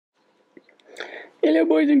Hello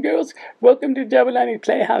boys and girls, welcome to Jabulani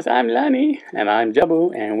Playhouse. I'm Lani and I'm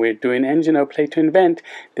Jabu and we're doing Engino Play to Invent.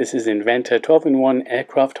 This is Inventor 12-in-1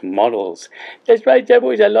 aircraft models. That's right,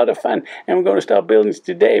 Jabu, it's a lot of fun and we're going to start building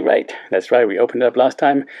today, right? That's right, we opened up last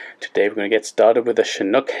time. Today we're going to get started with the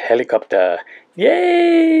Chinook Helicopter.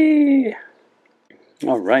 Yay!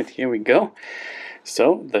 Alright, here we go.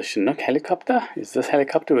 So the Chinook Helicopter is this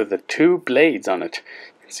helicopter with the two blades on it.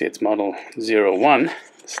 You can see it's model 01.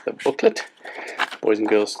 This is the booklet. Boys and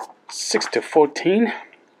girls 6 to 14.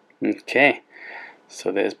 Okay,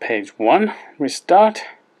 so there's page 1, we start,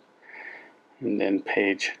 and then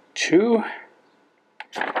page 2,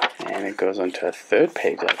 and it goes on to a third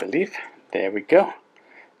page, I believe. There we go,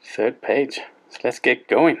 third page. So let's get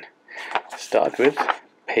going. Start with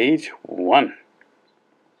page 1.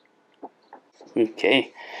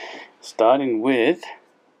 Okay, starting with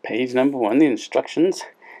page number 1, the instructions.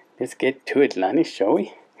 Let's get to it, Lani, shall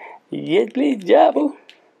we? Yes, please, Jabu.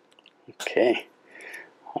 Okay.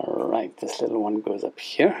 Alright, this little one goes up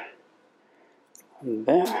here. And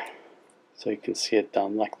there. So you can see it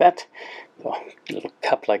down like that. So a little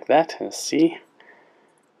cup like that, and a C.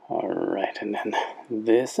 Alright, and then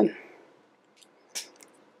this. And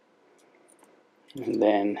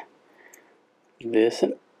then this.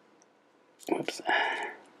 And whoops.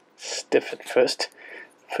 Stiff at first.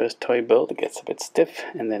 First toy build, it gets a bit stiff.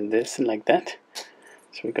 And then this and like that.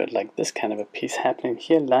 So we got like this kind of a piece happening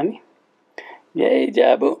here, Lani. Yay,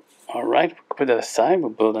 Jabu! Alright, we'll put that aside. We'll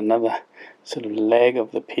build another sort of leg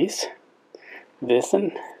of the piece. This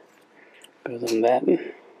and goes on that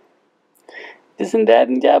and this and that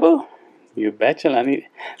and Jabu. You betcha, Lani.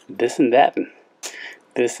 This and that and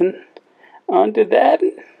this and onto that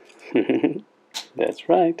and that's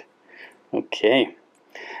right. Okay.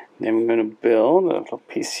 Then we're going to build a little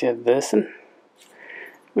piece here, this and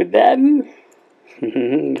with that and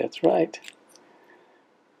that's right.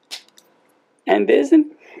 And this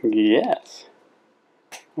and yes.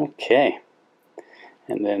 Okay.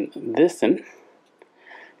 And then this and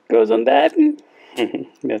goes on that and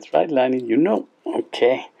that's right, Lani, you know.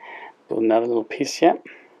 Okay. Build another little piece here.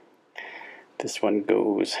 This one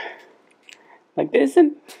goes like this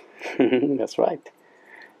and that's right.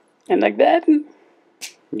 And like that and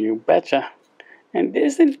you betcha. And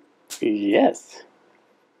this and yes.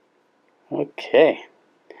 Okay.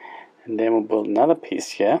 And then we'll build another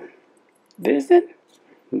piece here. This and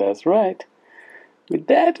that's right. With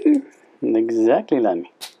that and exactly, Lani.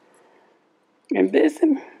 And this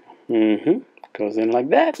and goes in like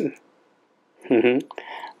that and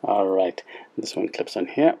alright. This one clips on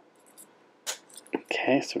here.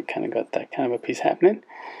 Okay, so we kind of got that kind of a piece happening.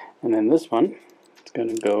 And then this one is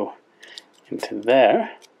going to go into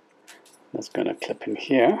there. That's going to clip in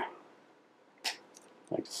here.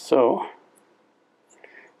 Like so.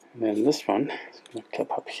 And then this one is going to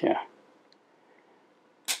clip up here.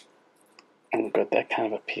 And we've got that kind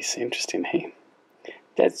of a piece. Interesting, hey?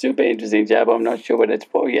 That's super interesting, Jabu. I'm not sure what it's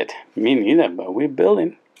for yet. Me neither, but we're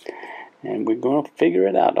building. And we're going to figure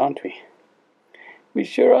it out, aren't we? We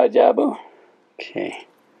sure are, Jabu. Okay.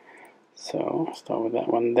 So, start with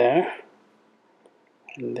that one there.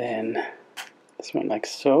 And then this one like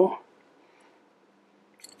so.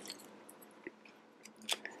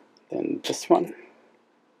 Then this one.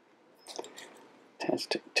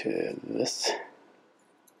 Attached it to this.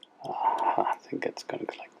 I think it's going to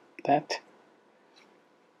go like that.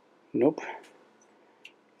 Nope.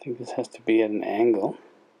 I think this has to be at an angle.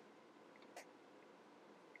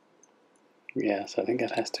 Yes, I think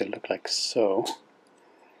it has to look like so.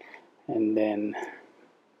 And then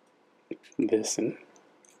this and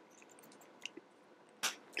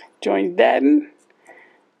join that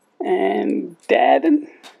and that and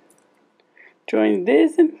join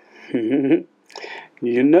this and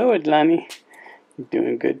you know it, Lani. You're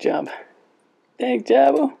doing a good job. Thanks,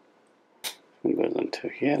 Jabu. One goes onto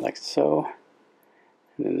here like so.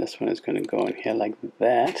 And then this one is going to go in here like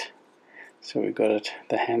that. So we got it,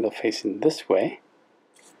 the handle facing this way.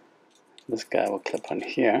 This guy will clip on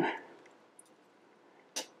here.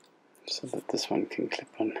 So that this one can clip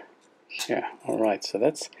on here. Alright, so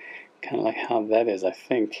that's kind of like how that is, I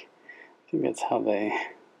think. I think that's how they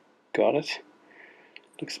got it.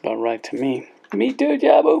 Looks about right to me. Me too,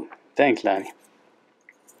 Jabu. Thanks, Lani.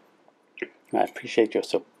 I appreciate your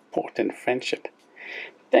support and friendship.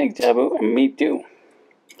 Thanks, Jabu, and me too.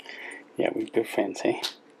 Yeah, we're good friends, eh?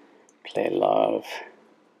 Play with a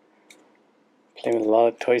lot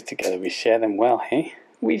of toys together. We share them well, hey?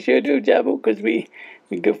 We sure do, Jabu, because we're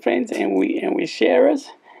good friends and we share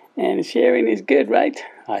us. And sharing is good, right?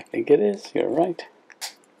 I think it is. You're right.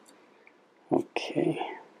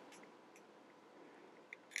 Okay.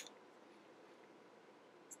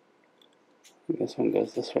 This one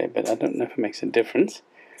goes this way, but I don't know if it makes a difference.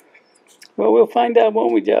 Well, we'll find out,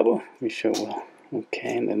 won't we, Jabu? We sure will.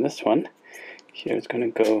 Okay, and then this one here is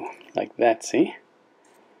going to go like that, see?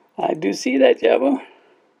 I do see that, Jabu.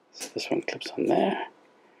 So this one clips on there.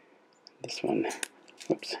 This one,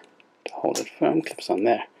 whoops, to hold it firm, clips on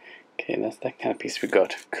there. Okay, that's that kind of piece we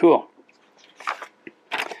got. Cool.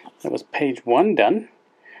 That was page 1 done.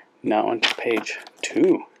 Now on to page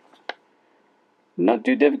 2. Not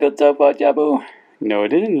too difficult so far, Jabu. No,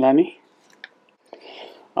 it isn't, Lani.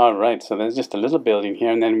 Alright, so there's just a little building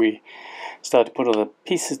here, and then we start to put all the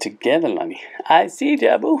pieces together, Lani. I see,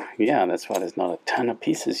 Jabu. Yeah, that's why there's not a ton of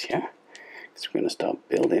pieces here. So we're going to start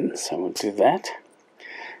building, so we'll do that.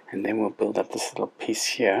 And then we'll build up this little piece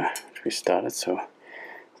here, which we started. So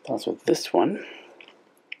it starts with this one.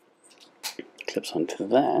 Clips onto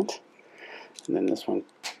that. And then this one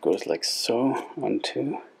goes like so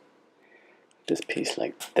onto this piece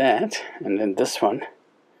like that. And then this one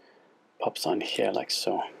pops on here like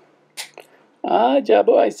so. Ah,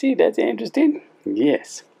 Jabu, I see. That's interesting.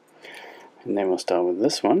 Yes. And then we'll start with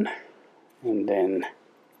this one. And then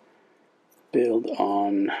build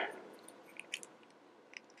on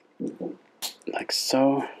like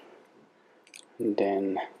so. And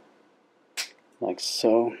then like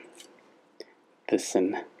so. This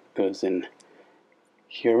one goes in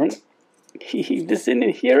here. This in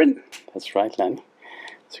here. That's right, Lani.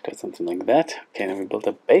 So we got something like that. Okay, then we build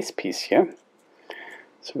a base piece here.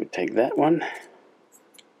 So we take that one,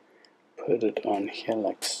 put it on here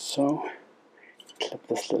like so, clip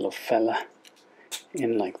this little fella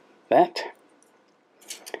in like that.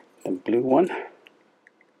 The blue one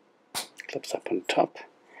clips up on top,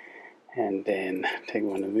 and then take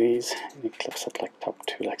one of these and it clips up like top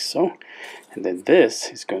too, like so. And then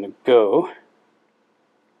this is going to go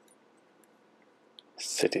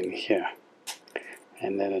sit in here,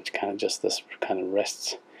 and then it kind of just this kind of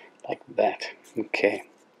rests like that. Okay,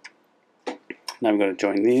 now I'm going to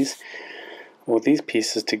join all these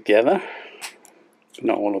pieces together.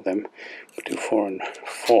 Not all of them. We'll do 4 and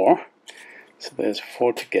 4. So there's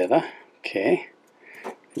 4 together. Okay,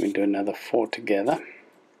 we do another 4 together.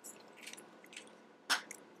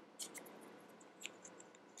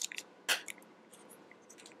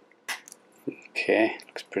 Okay,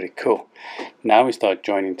 looks pretty cool. Now we start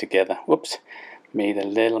joining together. Whoops, made a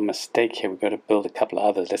little mistake here. We've got to build a couple of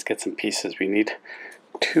others. Let's get some pieces. We need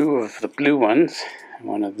 2 of the blue ones, and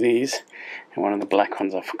 1 of these, and 1 of the black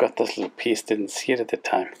ones. I forgot this little piece, didn't see it at the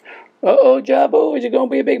time. Uh-oh, Jabu, is it going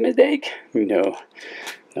to be a big mistake? No,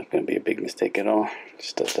 not going to be a big mistake at all.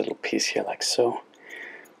 Just a little piece here like so.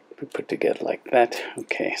 We put together like that.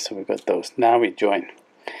 Okay, so we've got those. Now we join.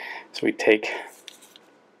 So we take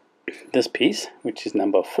this piece, which is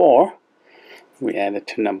number 4. We add it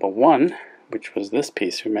to number 1, which was this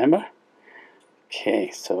piece, remember? Okay,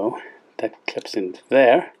 so that clips into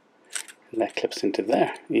there, and that clips into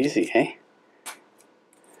there. Easy, eh?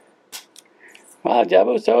 Wow,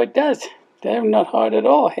 Jabu, so it does. They're not hard at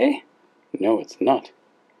all, hey? No, it's not.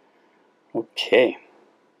 Okay.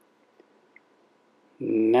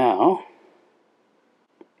 Now,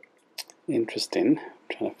 interesting.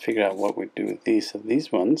 I'm trying to figure out what we do with these. So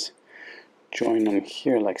these ones join on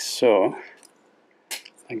here like so,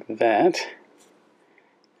 like that,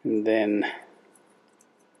 and then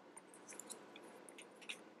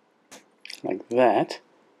like that.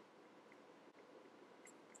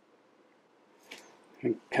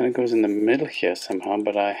 It kind of goes in the middle here somehow,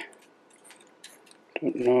 but I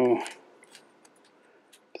don't know.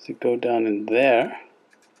 Does it go down in there,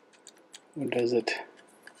 or does it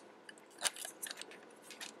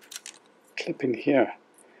clip in here?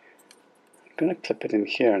 I'm gonna clip it in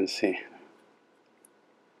here and see.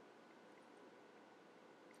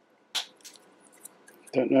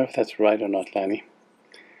 Don't know if that's right or not, Lani.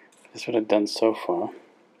 That's what I've done so far.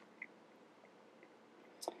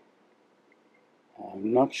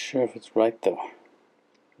 I'm not sure if it's right though.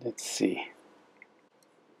 Let's see.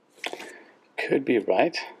 Could be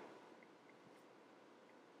right.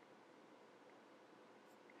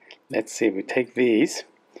 Let's see, we take these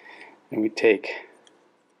and we take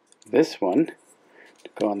this one to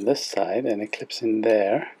go on this side, and it clips in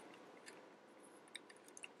there.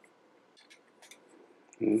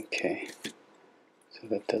 Okay, so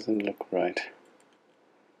that doesn't look right.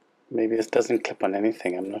 Maybe this doesn't clip on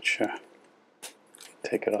anything, I'm not sure.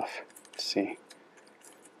 Take it off, let's see.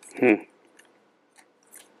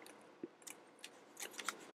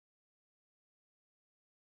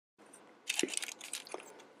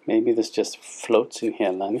 Maybe this just floats in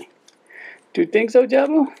here, Lani. Do you think so,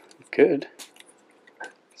 Jabu? Good.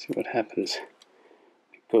 See what happens.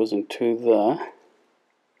 It goes into the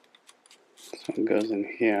This one goes in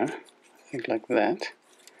here, I think like that.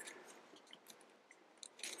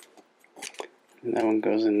 And that one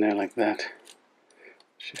goes in there like that.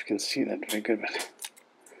 If you can see that very good,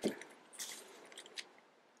 but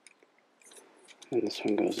and this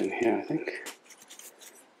one goes in here, I think.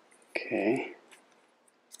 Okay.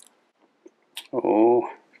 Oh,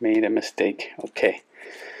 made a mistake. Okay.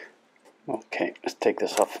 Okay, let's take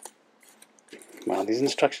this off. Well, these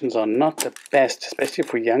instructions are not the best, especially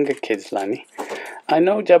for younger kids, Lani. I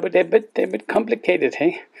know, Jabu, they're a bit complicated,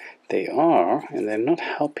 hey? They are, and they're not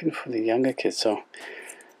helping for the younger kids, so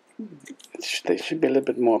they should be a little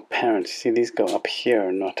bit more apparent. See, these go up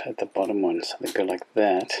here, not at the bottom one, so they go like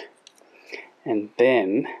that. And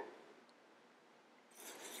then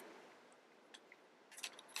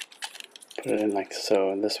put it in like so,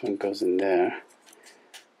 and this one goes in there.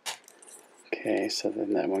 Okay, so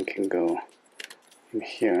then that one can go in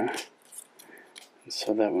here, and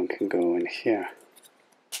so that one can go in here.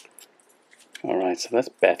 Alright, so that's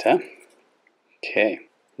better. Okay,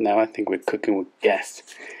 now I think we're cooking with gas.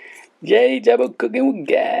 Yay, Jabu, cooking with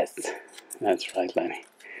gas! That's right, Lani.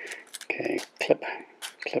 Okay, clip,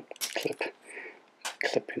 clip, clip,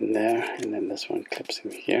 clip in there, and then this one clips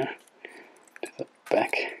in here to the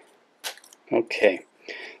back. Okay,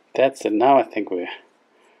 that's it. Now I think we've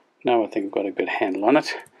got a good handle on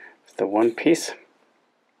it. It's the one piece.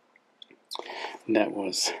 That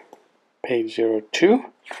was page 02.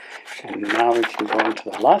 And now we can go into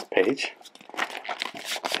the last page,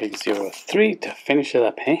 page 03, to finish it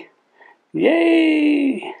up, hey?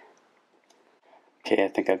 Yay! Okay, I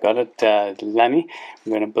think I got it, Lani. I'm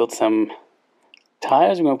going to build some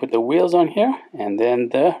tires. We're going to put the wheels on here, and then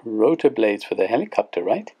the rotor blades for the helicopter,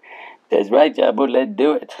 right? That's right, Jabu, let's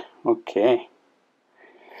do it. Okay.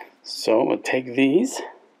 So we'll take these,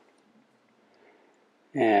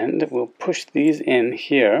 and we'll push these in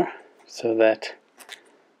here so that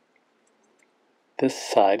this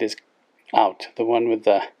side is out. The one with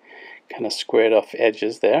the kind of squared off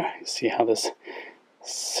edges there. You see how this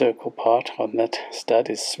circle part on that stud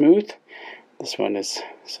is smooth. This one is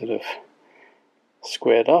sort of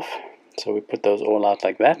squared off. So we put those all out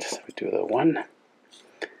like that. So we do the one,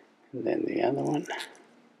 and then the other one.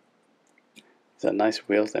 These are nice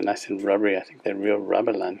wheels. They're nice and rubbery. I think they're real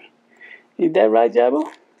rubber, Lani. Is that right,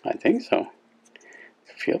 Jabu? I think so.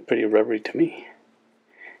 They feel pretty rubbery to me.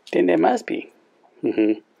 Then there must be.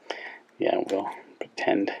 Yeah, we'll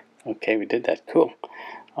pretend. Okay, we did that. Cool.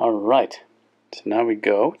 All right. So now we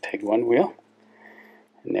go, take one wheel,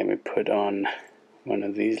 and then we put on one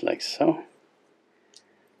of these like so.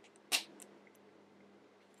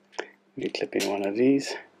 We clip in one of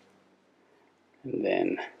these, and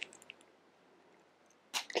then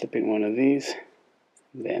clip in one of these,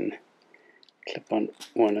 and then clip on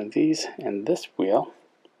one of these, and this wheel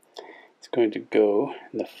is going to go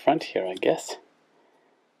in the front here, I guess,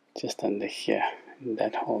 just under here, in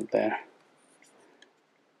that hole there.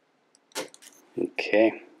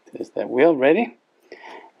 Okay, there's that wheel ready,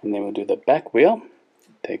 and then we'll do the back wheel.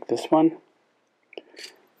 Take this one,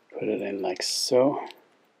 put it in like so,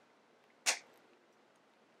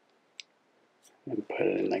 and put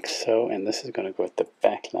it in like so, and this is going to go at the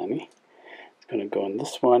back, Lani. It's going to go on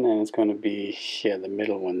this one, and it's going to be here, the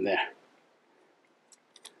middle one there.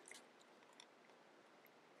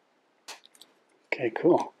 Okay,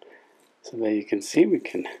 cool. So there you can see we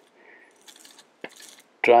can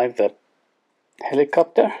drive the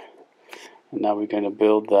helicopter, and now we're going to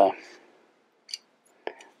build the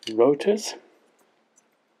rotors.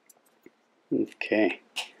 Okay,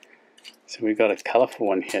 so we got a colorful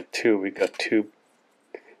one here too. We got two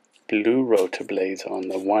blue rotor blades on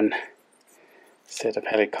the one set of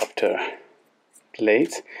helicopter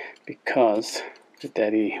blades because the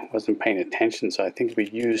daddy wasn't paying attention, so I think we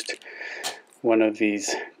used one of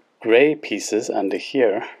these gray pieces under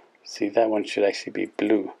here. See, that one should actually be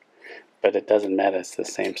blue, but it doesn't matter, it's the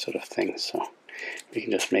same sort of thing. So we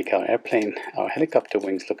can just make our airplane, our helicopter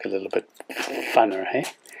wings look a little bit funner, hey?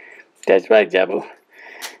 That's right, Jabu.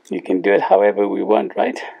 You can do it however we want,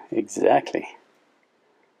 right? Exactly.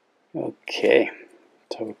 Okay,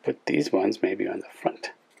 so we'll put these ones maybe on the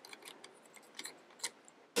front,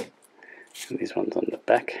 and these ones on the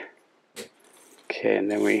back. Okay, and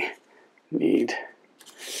then we need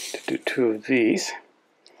to do two of these.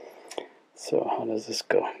 So how does this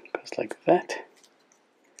go? It goes like that.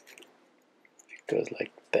 It goes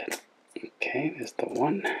like that. Okay, there's the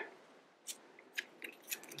one.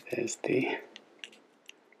 There's the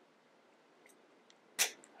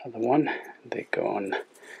other one. They go on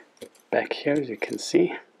back here, as you can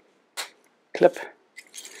see. Clip.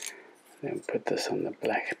 Then put this on the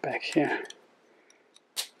black back here.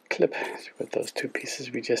 clip with those two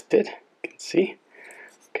pieces we just did. You can see.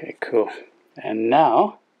 Okay, cool. And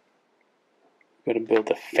now we're going to build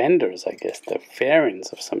the fenders, I guess, the fairings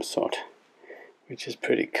of some sort, which is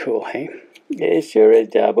pretty cool, hey? Yeah, it sure is,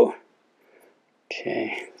 Jabu.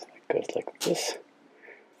 Okay, so it goes like this,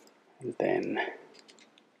 and then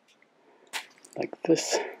like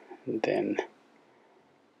this, and then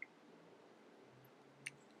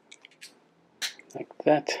like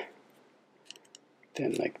that,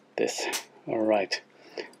 then like this. All right,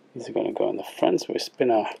 these are going to go in the front, so we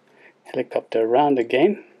spin our helicopter around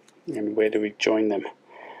again. And where do we join them?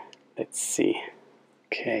 Let's see.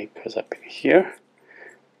 Okay, it goes up in here,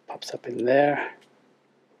 pops up in there,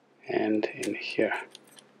 and in here.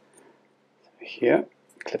 So here,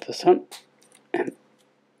 clip this on, and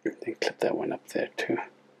then clip that one up there too.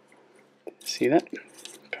 See that?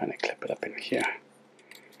 I'm trying to clip it up in here.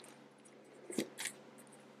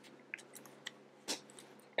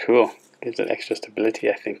 Cool. Gives it extra stability,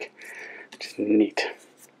 I think, which is neat.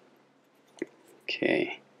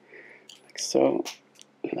 Okay, like so,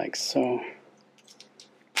 like so,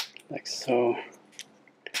 like so,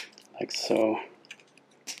 like so,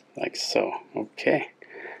 like so. Okay,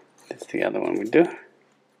 that's the other one we do.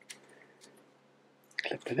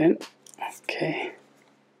 Clip it in. Okay,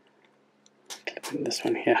 clip in this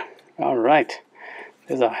one here. All right,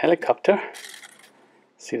 there's our helicopter.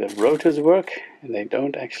 See, the rotors work, and they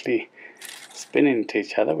don't actually spin into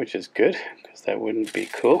each other, which is good, because that wouldn't be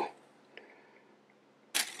cool.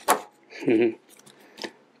 Okay,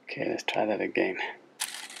 let's try that again.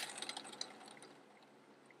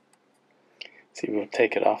 See, we'll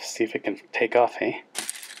take it off, see if it can take off, hey?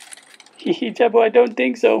 Hehe, Jabu, I don't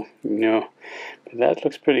think so. No, but that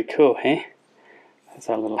looks pretty cool, hey? That's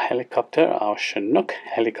our little helicopter, our Chinook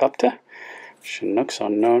helicopter. Chinooks are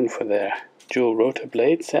known for their dual rotor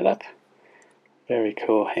blade setup. Very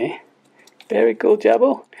cool, hey? Very cool,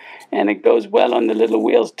 Jabu. And it goes well on the little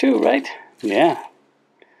wheels too, right? Yeah.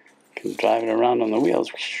 Can drive it around on the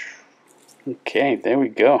wheels. Okay, there we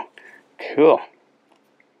go. Cool.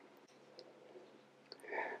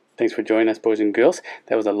 Thanks for joining us, boys and girls.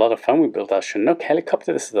 That was a lot of fun. We built our Chinook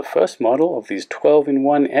helicopter. This is the first model of these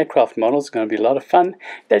 12-in-1 aircraft models. It's going to be a lot of fun.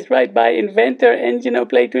 That's right, by Inventor, Engino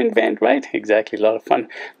Play to Invent, right? Exactly, a lot of fun.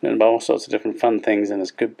 Learn about all sorts of different fun things, and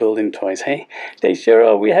it's good building toys, hey? They sure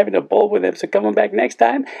are. We're having a ball with them, so come on back next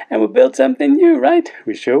time, and we'll build something new, right?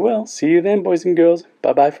 We sure will. See you then, boys and girls.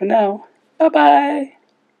 Bye-bye for now. Bye-bye.